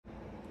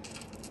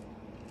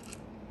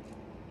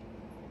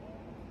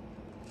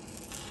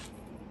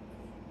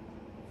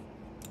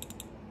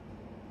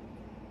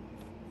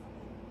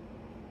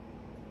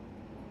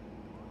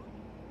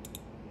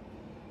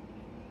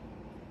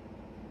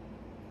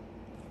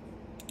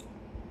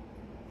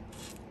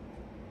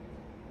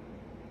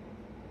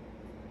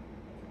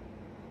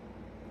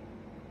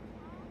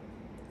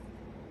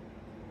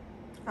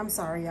I'm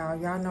sorry, y'all.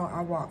 Y'all know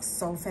I walk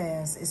so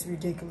fast. It's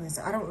ridiculous.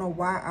 I don't know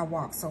why I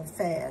walk so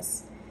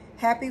fast.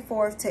 Happy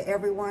 4th to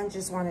everyone.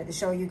 Just wanted to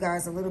show you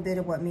guys a little bit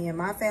of what me and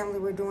my family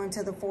were doing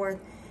to the 4th.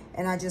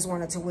 And I just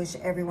wanted to wish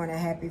everyone a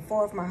happy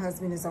 4th. My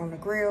husband is on the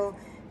grill.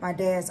 My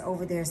dad's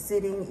over there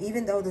sitting.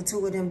 Even though the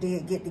two of them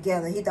did get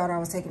together, he thought I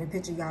was taking a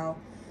picture, y'all.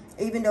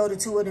 Even though the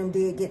two of them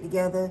did get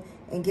together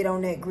and get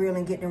on that grill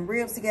and get them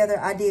ribs together,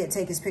 I did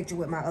take his picture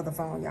with my other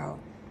phone, y'all.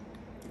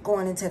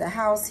 Going into the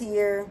house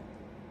here.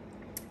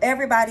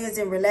 Everybody is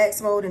in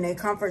relaxed mode in their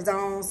comfort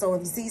zone. So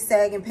if you see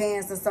sagging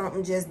pants or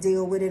something, just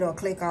deal with it or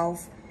click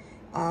off.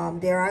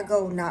 There I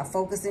go, not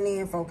focusing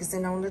in,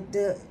 focusing on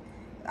the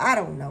I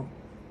don't know.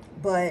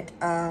 But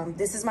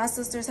this is my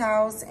sister's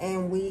house,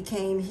 and we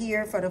came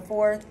here for the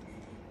 4th.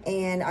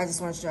 And I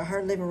just want to show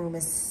her living room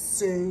is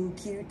so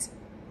cute.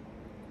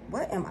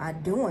 What am I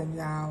doing,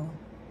 y'all?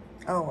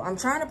 Oh, I'm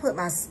trying to put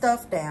my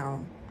stuff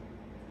down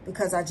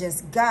because I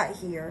just got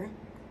here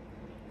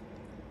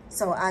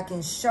so I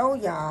can show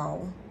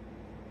y'all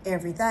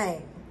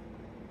everything.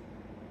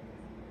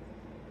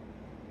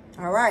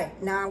 All right,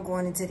 now I'm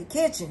going into the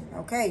kitchen.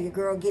 Okay, your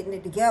girl getting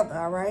it together,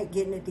 all right?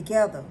 Getting it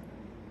together.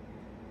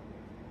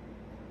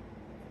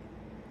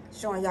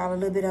 Showing y'all a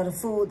little bit of the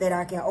food that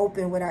I can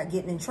open without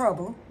getting in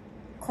trouble.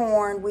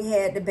 Corn, we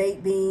had the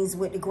baked beans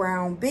with the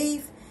ground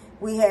beef.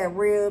 We had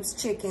ribs,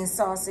 chicken,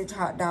 sausage,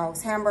 hot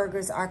dogs,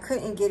 hamburgers. I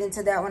couldn't get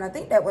into that one. I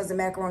think that was the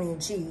macaroni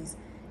and cheese.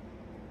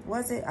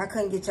 Was it? I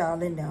couldn't get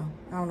y'all in there.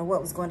 I don't know what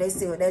was going on. They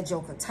sealed that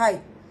joker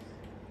tight.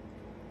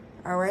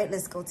 All right,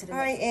 let's go to the next. All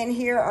right, and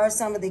here are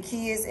some of the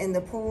kids in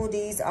the pool.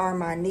 These are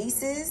my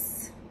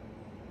nieces.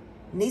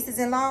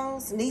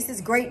 Nieces-in-laws.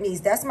 Nieces, great niece.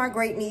 That's my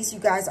great niece. You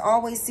guys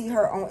always see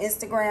her on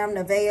Instagram,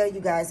 Nevaeh.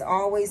 You guys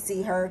always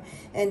see her.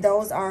 And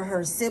those are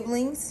her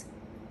siblings.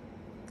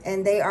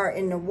 And they are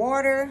in the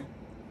water.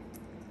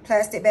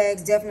 Plastic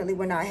bags definitely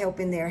were not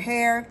helping their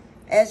hair.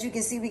 As you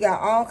can see, we got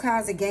all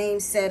kinds of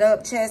games set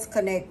up. Chess,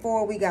 Connect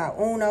 4. We got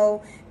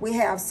Uno. We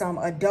have some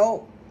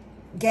adult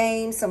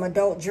games, some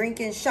adult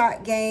drinking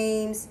shot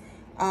games.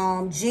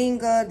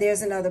 Jenga.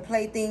 There's another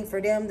plaything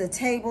for them. The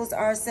tables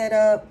are set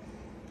up.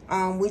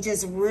 We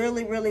just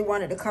really, really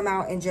wanted to come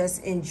out and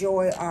just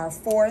enjoy our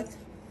 4th.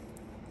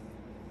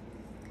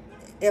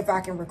 If I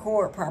can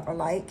record proper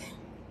like.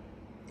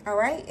 All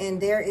right,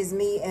 and there is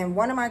me and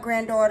one of my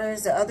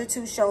granddaughters. The other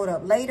two showed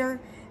up later,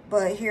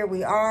 but here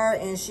we are,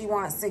 and she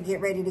wants to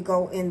get ready to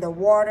go in the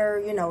water.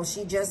 You know,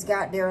 she just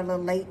got there a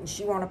little late, and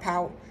she want to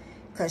pout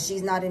because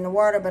she's not in the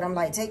water. But I'm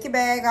like, take your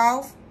bag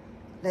off.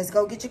 Let's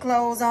go get your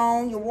clothes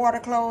on, your water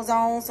clothes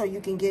on, so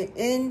you can get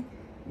in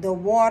the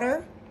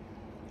water.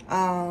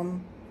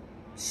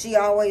 She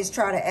always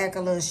try to act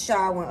a little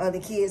shy when other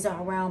kids are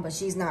around, but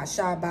she's not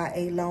shy by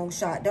a long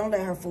shot. Don't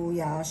let her fool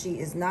y'all. She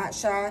is not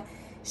shy.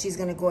 She's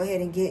going to go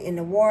ahead and get in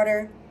the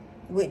water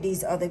with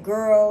these other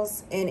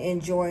girls and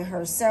enjoy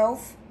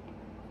herself.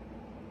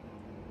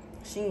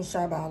 She ain't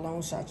shy by a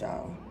long shot,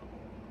 y'all.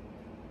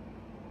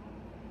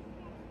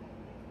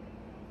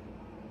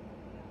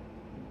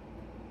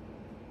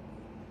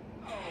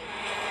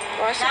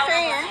 Wash your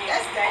fan.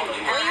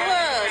 Where you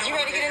was? You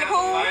ready to get in the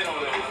pool?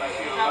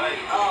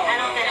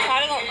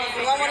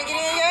 You don't want to get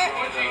in yet?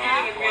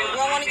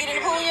 You don't want to get in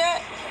the pool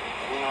yet?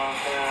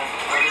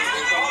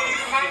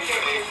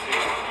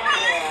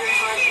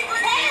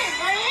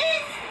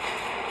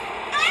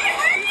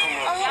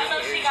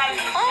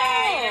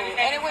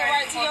 And it went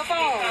right to your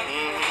phone.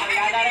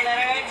 I gotta let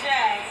her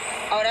adjust.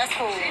 Oh, that's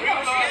cool. And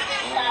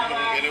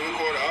it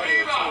record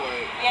audio too.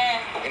 Like,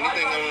 yeah.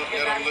 Anything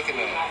that I'm looking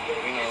at,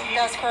 you know.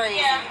 That's crazy.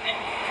 Yeah.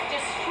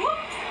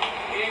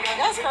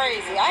 That's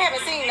crazy. I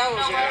haven't seen those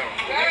yet.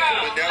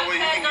 But that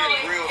way you can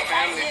get real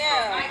family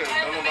stuff because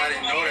nobody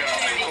know that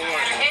I'm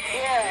recording.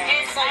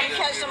 Yeah. So you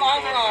catch them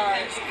off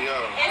guard.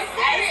 Yeah.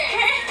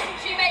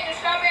 She made the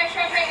strawberry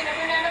shortcake and the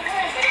banana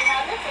bread, but it's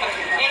not lifted.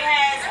 It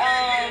has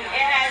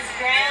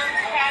graham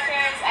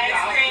crackers, ice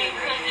cream,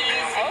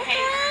 cookies, and cake.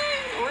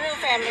 Real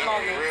family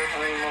moment. Real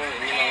family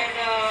moment, you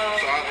know. And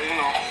so you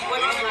know.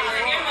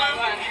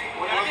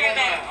 I'll be right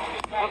back.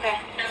 Okay.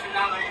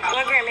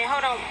 Look, Grammy,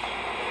 hold on.